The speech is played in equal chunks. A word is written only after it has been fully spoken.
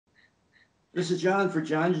This is John for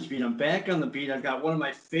John's Beat. I'm back on the beat. I've got one of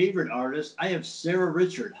my favorite artists. I have Sara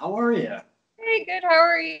Richard. How are you? Hey, good. How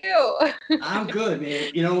are you? I'm good,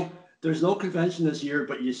 man. There's no convention this year,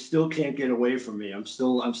 but you still can't get away from me. I'm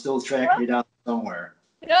still tracking you down somewhere.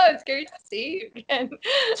 No, it's great to see you again.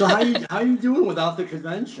 So how you doing without the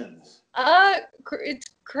conventions? It's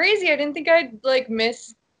crazy. I didn't think I'd like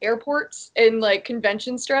miss airports and like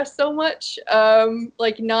convention stress so much.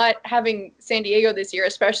 Like not having San Diego this year,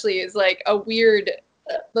 especially, is like a weird.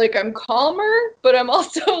 Like I'm calmer, but I'm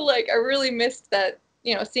also like I really missed that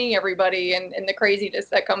seeing everybody and the craziness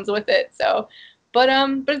that comes with it. So, but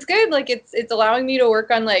it's good. Like it's allowing me to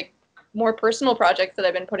work on like more personal projects that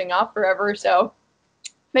I've been putting off forever. So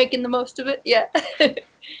making the most of it. Yeah.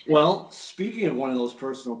 Well, speaking of one of those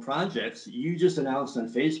personal projects, you just announced on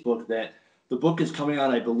Facebook that the book is coming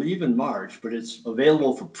out, I believe, in March, but it's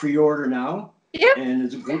available for pre-order now. Yep. And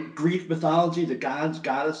it's Greek mythology, the gods,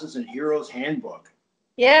 goddesses, and heroes handbook.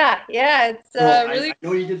 Yeah. It's So I really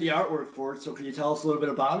know you did the artwork for it, so can you tell us a little bit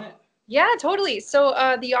about it? yeah, totally. So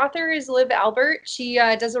the author is Liv Albert. She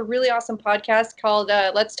does a really awesome podcast called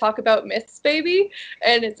 "Let's Talk About Myths, Baby,"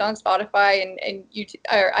 and it's on Spotify and YouTube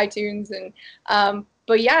or iTunes. And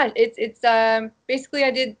but yeah, it's basically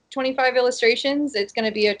I did 25 illustrations. It's going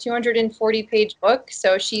to be a 240-page book.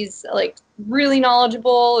 So she's like really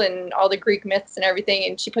knowledgeable and all the Greek myths and everything,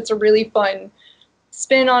 and she puts a really fun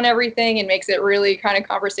spin on everything and makes it really kind of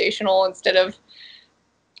conversational instead of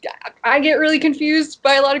I get really confused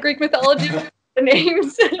by a lot of Greek mythology the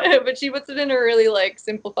names, but she puts it in a really like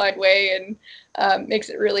simplified way and makes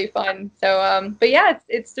it really fun. So, but yeah,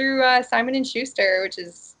 it's through Simon and Schuster, which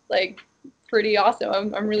is like pretty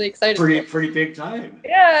awesome. I'm really excited for it. Pretty big time.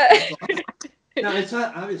 Yeah. That's awesome. Now it's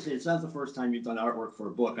not obviously it's not the first time you've done artwork for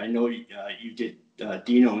a book. I know you did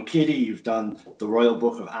Dino and Kitty. You've done the Royal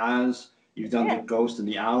Book of Oz. You've done the Yeah. Ghost and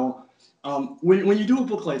the Owl. When you do a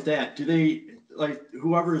book like that, do they like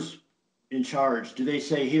whoever's in charge? Do they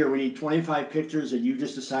say here we need 25 pictures and you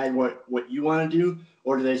just decide what you want to do,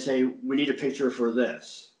 or do they say we need a picture for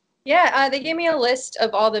this? Yeah, they gave me a list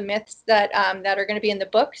of all the myths that are going to be in the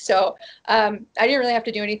book. So I didn't really have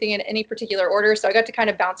to do anything in any particular order. So I got to kind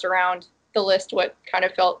of bounce around the list, what kind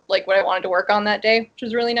of felt like what I wanted to work on that day, which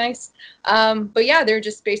was really nice. But yeah, they're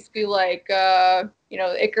just basically like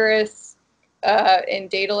Icarus and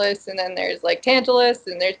Daedalus, and then there's like Tantalus,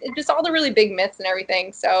 and there's just all the really big myths and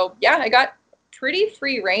everything. So yeah, I got pretty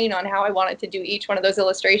free reign on how I wanted to do each one of those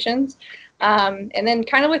illustrations. And then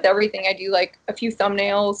kind of with everything, I do like a few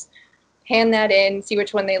thumbnails, hand that in, see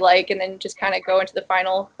which one they like, and then just kind of go into the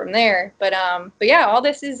final from there. But yeah, all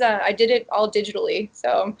this is I did it all digitally,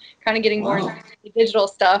 so I'm kind of getting more into Wow. the digital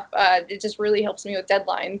stuff. It just really helps me with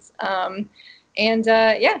deadlines. And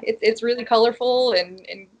yeah, it's really colorful and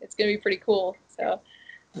it's gonna be pretty cool. So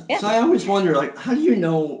yeah. So I always wonder, like, how do you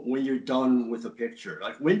know when you're done with a picture?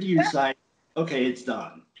 Like, when do you decide, okay, it's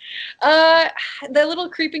done? Uh, that little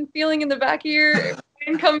creeping feeling in the back of your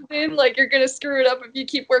brain comes in, like you're gonna screw it up if you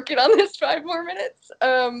keep working on this 5 more minutes.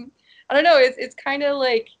 I don't know. It's kind of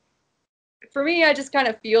like for me, I just kind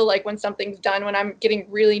of feel like when something's done, when I'm getting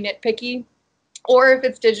really nitpicky, or if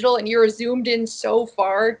it's digital and you're zoomed in so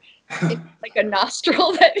far, it's like a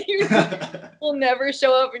nostril that you will never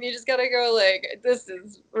show up, and you just gotta go like, this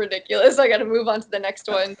is ridiculous. I gotta move on to the next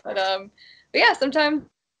one. But yeah, sometimes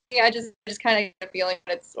yeah, I just kind of get a feeling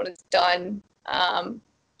when it's done,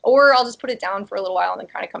 or I'll just put it down for a little while and then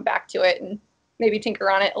kind of come back to it and maybe tinker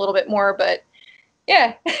on it a little bit more. But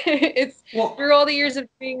yeah, it's Well, through all the years of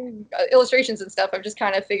doing illustrations and stuff, I've just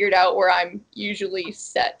kind of figured out where I'm usually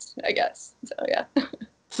set, I guess. So yeah.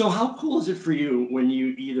 so how cool is it for you when you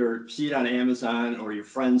either see it on Amazon or your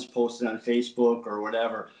friends post it on Facebook or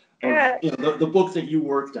whatever of Yeah, the book that you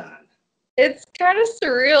worked on? it's kind of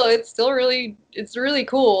surreal. It's really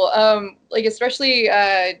cool. Like especially,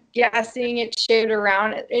 yeah, seeing it shared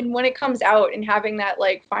around and when it comes out and having that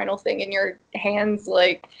like final thing in your hands,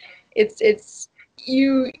 like it's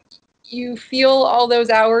you you feel all those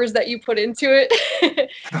hours that you put into it,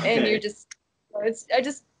 and you're Okay. just I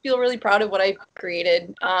just feel really proud of what I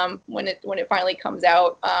created when it finally comes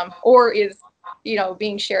out, or is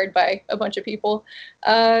being shared by a bunch of people.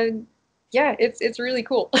 Uh, yeah, it's really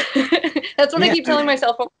cool. That's what I Yeah. keep telling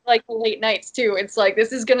myself over like late nights too. It's like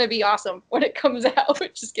this is gonna be awesome when it comes out.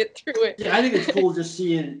 Just get through it. Yeah, I think it's cool just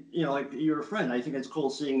seeing, like you're a friend. I think it's cool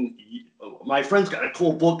seeing my friend's got a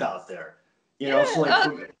cool book out there. So Yeah. like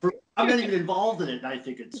Oh, I'm not even involved in it, and I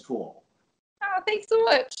think it's cool. oh, thanks so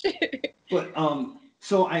much. But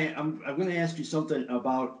so I'm going to ask you something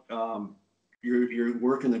about your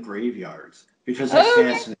work in the graveyards because that's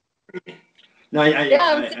Okay. fascinating. Now I Yeah,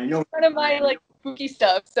 I'm I, I know. one of my like spooky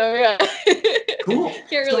stuff. So yeah. Cool.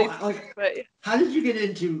 Can't So, really, like, but how did you get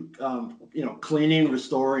into, cleaning,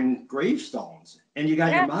 restoring gravestones? And you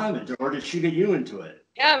got your yeah. mom into it, or did she get you into it?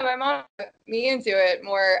 Yeah, my mom got me into it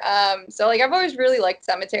more. So like I've always really liked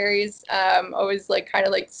cemeteries. Always like kind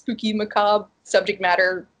of like spooky, macabre subject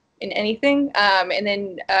matter in anything. And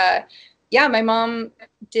then yeah, my mom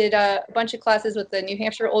did a bunch of classes with the New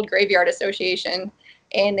Hampshire Old Graveyard Association,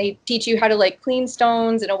 and they teach you how to like clean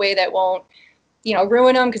stones in a way that won't,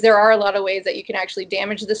 ruin them, because there are a lot of ways that you can actually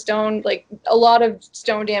damage the stone. Like a lot of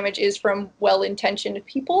stone damage is from well-intentioned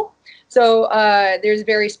people. So there's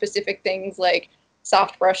very specific things like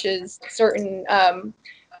soft brushes, certain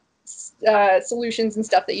solutions and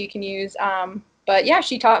stuff that you can use. But yeah,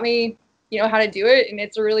 she taught me, how to do it, and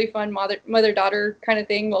it's a really fun mother-daughter kind of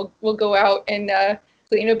thing. We'll go out and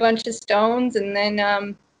clean a bunch of stones, and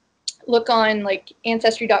then look on like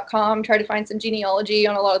ancestry.com, try to find some genealogy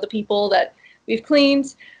on a lot of the people that we've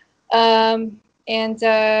cleaned. And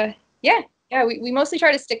yeah, we mostly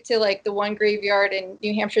try to stick to like the one graveyard in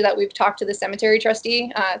New Hampshire that we've talked to the cemetery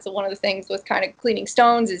trustee. So one of the things with kind of cleaning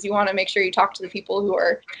stones is you want to make sure you talk to the people who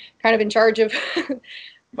are kind of in charge of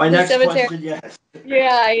My the next cemetery. question, yes.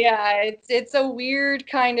 Yeah. It's a weird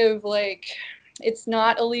kind of like, it's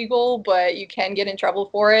not illegal, but you can get in trouble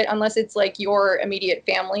for it unless it's like your immediate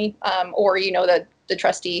family, or the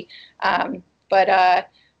trustee. But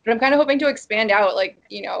I'm kind of hoping to expand out, like,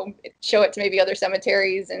 show it to maybe other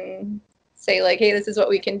cemeteries and say like, hey, this is what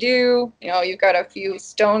we can do. You've got a few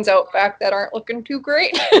stones out back that aren't looking too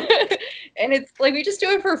great. And it's like, we just do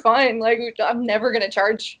it for fun. Like, I'm never going to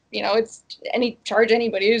charge, charge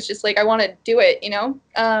anybody. It's just like, I want to do it,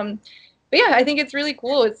 but yeah, I think it's really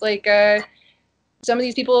cool. It's like, some of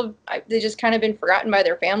these people, they've just kind of been forgotten by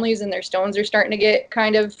their families, and their stones are starting to get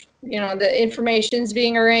kind of, the information's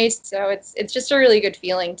being erased. So it's just a really good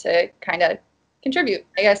feeling to kind of contribute,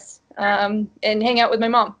 I guess, and hang out with my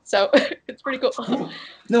mom. So it's pretty cool. Cool.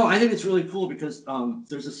 No, I think it's really cool because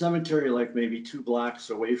there's a cemetery like maybe 2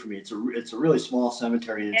 blocks away from me. It's a really small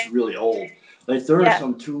cemetery, and it's really old. Like there are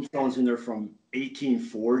some tombstones in there from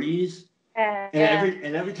 1840s.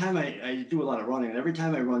 And every time I do a lot of running, and every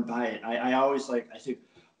time I run by it, I always I think,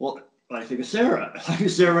 well, I think of Sarah. I think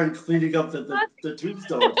of Sarah cleaning up the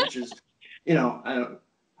tombstones, which is,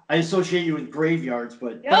 I associate you with graveyards,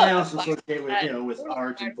 but I also associate with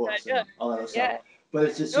art and books and all that stuff. But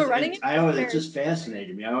it's just, it's just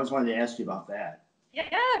fascinated me. I always wanted to ask you about that. Yeah,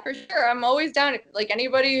 for sure. I'm always down. Like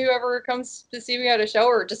anybody who ever comes to see me at a show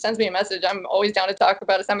or just sends me a message, I'm always down to talk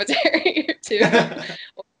about a cemetery too.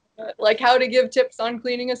 Like how to give tips on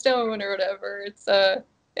cleaning a stone or whatever. It's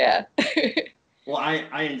yeah. Well,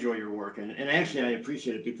 I enjoy your work, and actually I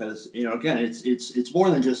appreciate it because again it's more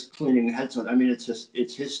than just cleaning headstones. I mean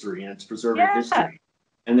it's history, and it's preserving history,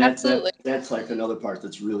 and that's like another part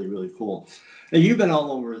that's really, really cool. Now you've been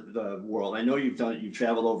all over the world. I know you've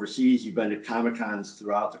traveled overseas. You've been to Comic-Cons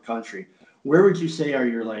throughout the country. Where would you say are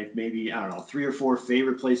your maybe, I don't know, 3 or 4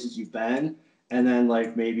 favorite places you've been, and then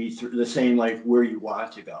maybe the same where you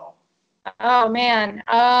want to go? Oh man.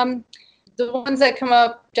 The ones that come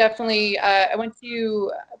up definitely. I went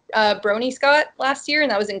to Brony Scott last year, and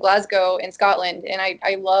that was in Glasgow in Scotland, and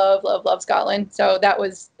I love Scotland. So that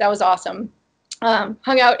was awesome.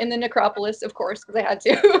 Hung out in the necropolis, of course, because I had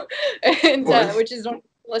to, and which is one of the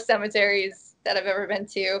coolest cemeteries that I've ever been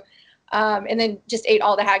to. And then just ate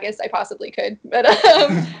all the haggis I possibly could. But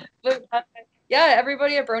yeah,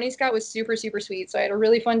 everybody at Brony Scott was super, super sweet. So I had a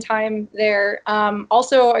really fun time there.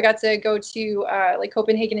 Also, I got to go to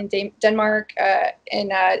Copenhagen in Denmark,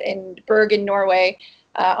 and Berg in Norway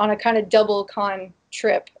on a kind of double con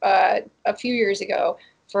trip a few years ago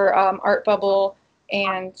for Art Bubble.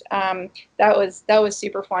 And that was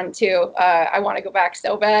super fun too. I want to go back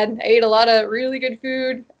so bad. I ate a lot of really good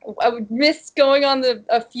food. I would miss going on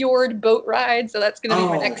a fjord boat ride, so that's going to be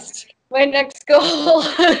my next goal.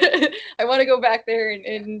 I want to go back there,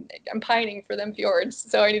 and I'm pining for them fjords,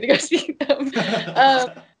 so I need to go see them.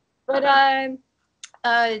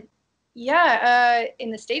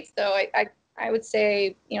 In the States though, I would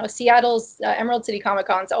say, Seattle's Emerald City Comic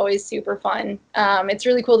Con is always super fun. It's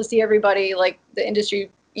really cool to see everybody, like the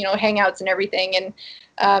industry, hangouts and everything. And,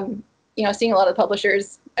 seeing a lot of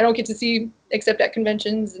publishers I don't get to see except at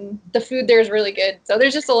conventions, and the food there is really good. So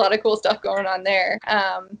there's just a lot of cool stuff going on there.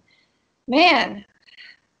 Man,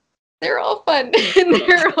 they're all fun in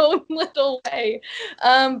their own little way.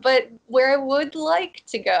 But where I would like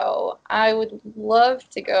to go, I would love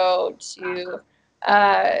to go to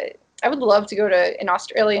an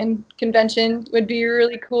Australian convention. Would be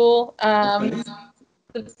really cool.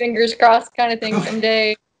 The fingers crossed kind of thing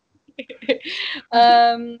someday.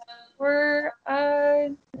 Or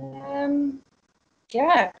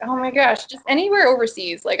yeah. Oh my gosh, just anywhere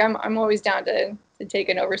overseas. Like I'm always down to take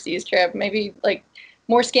an overseas trip. Maybe like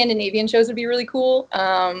more Scandinavian shows would be really cool.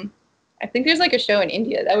 I think there's like a show in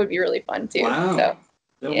India that would be really fun too. Wow, So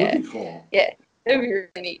that yeah, would be cool. yeah, that would be really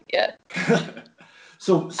neat. Yeah.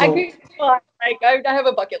 So I could, well, I have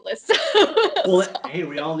a bucket list. well, hey,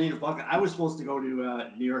 we all need a bucket. I was supposed to go to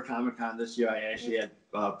New York Comic Con this year. I actually had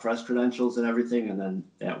press credentials and everything, and then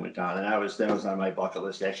that went down. And that was on my bucket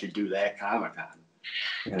list to actually do that Comic Con.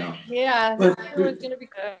 You know. Yeah, But this year was gonna be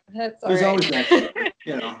good. That's all there's right. always next year.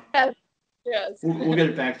 You know. Yes. Yes. We'll get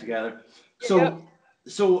it back together. Yep.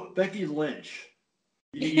 So Becky Lynch,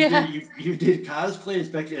 Yeah. you did cosplay as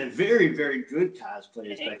Becky, and very, very good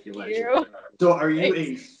cosplay as Becky Lynch. You. So are you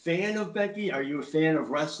Thanks. a fan of Becky? Are you a fan of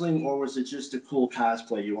wrestling, or was it just a cool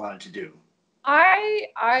cosplay you wanted to do?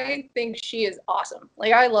 I think she is awesome.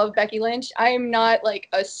 Like I love Becky Lynch. I'm not like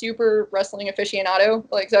a super wrestling aficionado,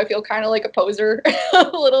 like so I feel kind of like a poser a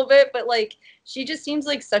little bit, but like she just seems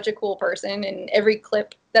like such a cool person. And every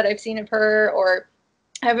clip that I've seen of her, or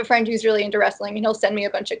I have a friend who's really into wrestling, and he'll send me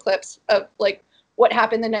a bunch of clips of like what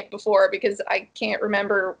happened the night before because I can't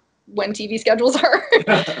remember when TV schedules are.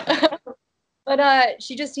 But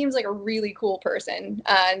she just seems like a really cool person.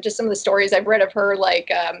 And just some of the stories I've read of her, like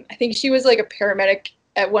I think she was like a paramedic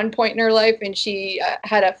at one point in her life, and she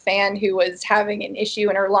had a fan who was having an issue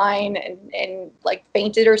in her line and like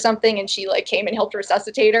fainted or something, and she like came and helped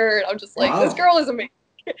resuscitate her. And I'm just like, Wow. this girl is amazing.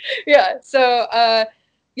 Yeah. So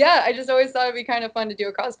yeah, I just always thought it'd be kind of fun to do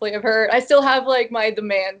a cosplay of her. I still have like the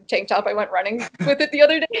man tank top I went running with it the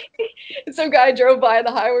other day. And some guy drove by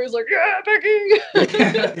the highway, was like, yeah,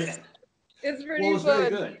 Becky. It's pretty It's fun. very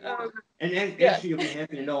good. And yeah. actually, you'll be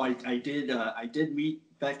happy to know I did meet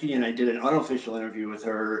Becky, and I did an unofficial interview with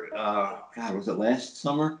her. God, was it last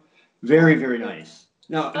summer? Very, very nice.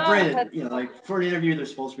 Now, granted, you know, like for an interview, they're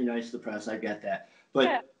supposed to be nice to the press. I get that,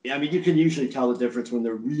 but I mean, you can usually tell the difference when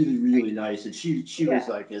they're really, really nice. And she was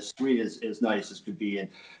like as sweet as nice as could be. And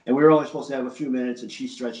we were only supposed to have a few minutes, and she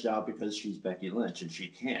stretched out because she's Becky Lynch and she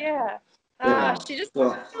can't. Yeah. She just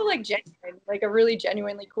so, feel like genuine, like a really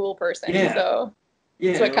genuinely cool person. Yeah. So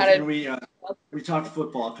Yeah, that's what kind of. We talked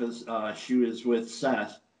football because she was with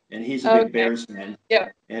Seth, and he's a big Bears fan. Yeah.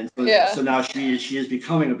 And Yeah. so now she is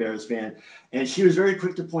becoming a Bears fan, and she was very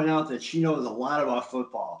quick to point out that she knows a lot about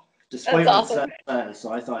football, despite what Seth says.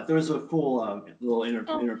 So I thought there was a cool little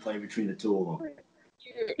interplay between the two of them.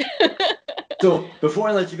 Cute. So before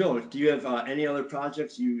I let you go, do you have any other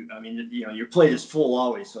projects? I mean, you know, your plate is full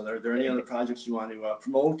always. So are there any other projects you want to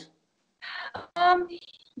promote?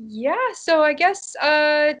 Yeah, so I guess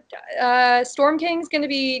Storm King's going to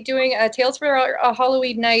be doing a Tales for a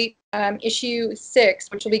Halloween Night issue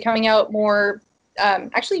 6, which will be coming out more,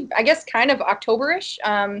 actually, I guess kind of October-ish.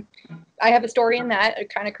 I have a story in that, a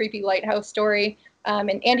kind of creepy lighthouse story.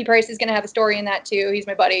 And Andy Price is going to have a story in that too. He's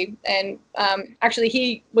my buddy. And actually,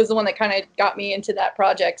 he was the one that kind of got me into that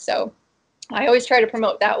project. So I always try to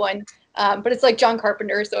promote that one. But it's like John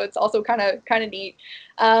Carpenter, so it's also kind of neat.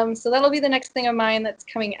 So that'll be the next thing of mine that's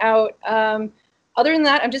coming out. Other than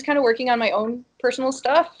that, I'm just kind of working on my own personal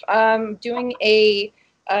stuff. Doing a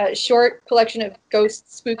short collection of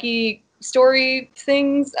ghost spooky story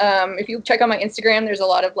things. If you check out my Instagram, there's a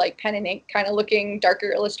lot of like pen and ink kind of looking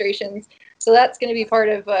darker illustrations. So that's going to be part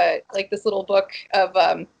of like this little book of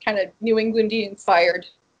kind of New Englandy inspired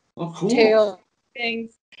tale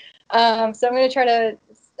things. So I'm going to try to.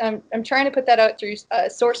 I'm trying to put that out through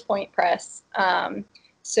Source Point Press.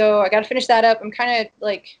 So I got to finish that up. I'm kind of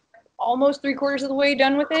like almost 3/4 of the way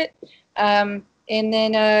done with it. And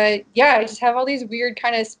then, yeah, I just have all these weird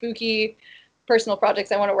kind of spooky personal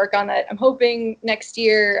projects I want to work on that I'm hoping next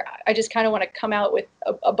year I just kind of want to come out with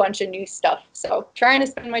a bunch of new stuff. So trying to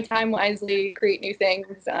spend my time wisely, create new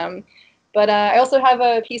things. But I also have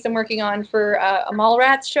a piece I'm working on for a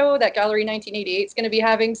Mallrats show that Gallery 1988 is going to be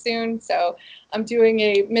having soon. So I'm doing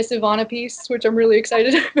a Miss Ivana piece, which I'm really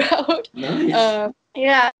excited about. Nice.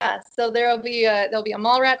 Yeah, so there'll be a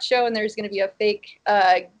Mallrats show, and there's going to be a fake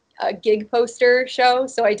a gig poster show.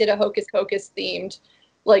 So I did a Hocus Pocus themed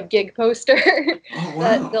like gig poster. Oh, wow.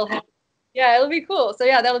 That they'll have. Yeah, it'll be cool. So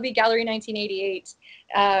yeah, that'll be Gallery 1988,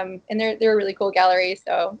 and they're a really cool gallery.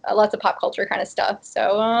 So lots of pop culture kind of stuff.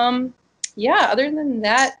 So yeah, other than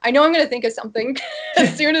that, I know I'm going to think of something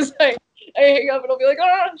as soon as I hang up, and I'll be like,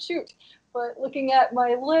 oh, shoot. But looking at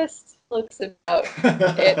my list, looks about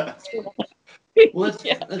it. Well,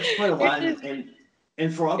 that's quite a lot.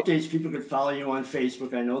 And for updates, people can follow you on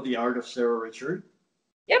Facebook. I know The Art of Sara Richard.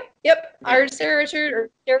 Yep. Art Sara Richard or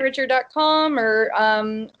sararichard.com or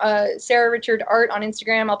Sara Richard Art on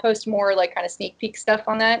Instagram. I'll post more like kind of sneak peek stuff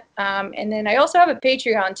on that. And then I also have a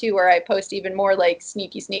Patreon too where I post even more like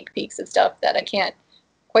sneak peeks of stuff that I can't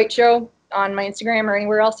quite show on my Instagram or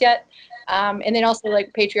anywhere else yet. And then also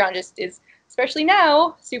like Patreon just is, especially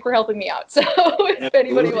now, super helping me out. So if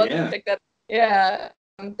anybody wants to pick that,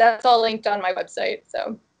 that's all linked on my website.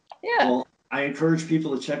 So yeah. Well, I encourage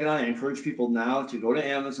people to check it out. I encourage people now to go to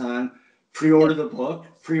Amazon, pre-order the book,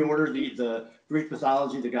 pre-order the Greek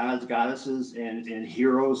mythology, the gods, goddesses, and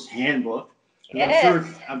Heroes Handbook.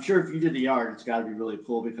 Yes. I'm sure if you did the art, it's got to be really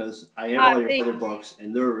cool because I have all your other books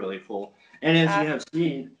and they're really cool. And as you have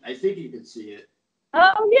seen, I think you can see it.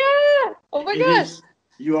 Oh yeah! Oh my gosh!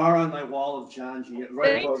 You are on my wall of Johngy,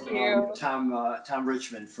 right above Tom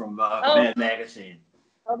Richmond from Mad Magazine.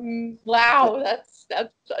 Wow, that's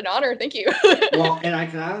an honor. Thank you. Well, and I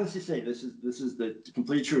can honestly say this is the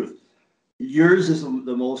complete truth. Yours is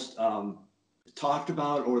the most talked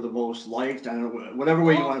about or the most liked. I don't know, whatever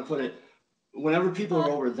way you want to put it. Whenever people are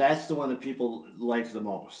over, that's the one that people like the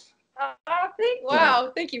most.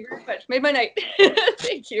 Wow, thank you very much. Made my night.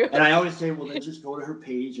 Thank you. And I always say, well, then just go to her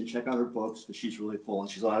page and check out her books because she's really cool and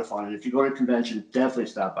she's a lot of fun. And if you go to a convention, definitely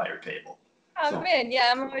stop by her table. Oh man,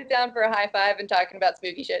 yeah, I'm always down for a high five and talking about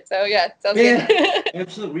spooky shit. So yeah, sounds good.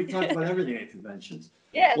 Absolutely. We talk about everything at conventions.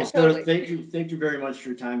 Yeah, well, totally. Sarah, thank you very much for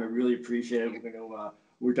your time. I really appreciate it.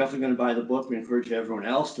 We're definitely going to buy the book. We encourage everyone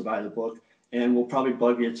else to buy the book, and we'll probably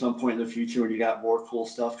bug you at some point in the future when you got more cool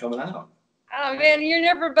stuff coming out. Oh man, you're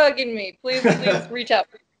never bugging me. Please reach out.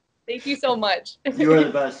 Thank you so much. You are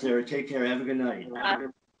the best, Sarah. Take care. Have a good night.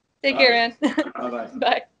 Take care, man. Bye-bye.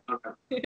 Bye.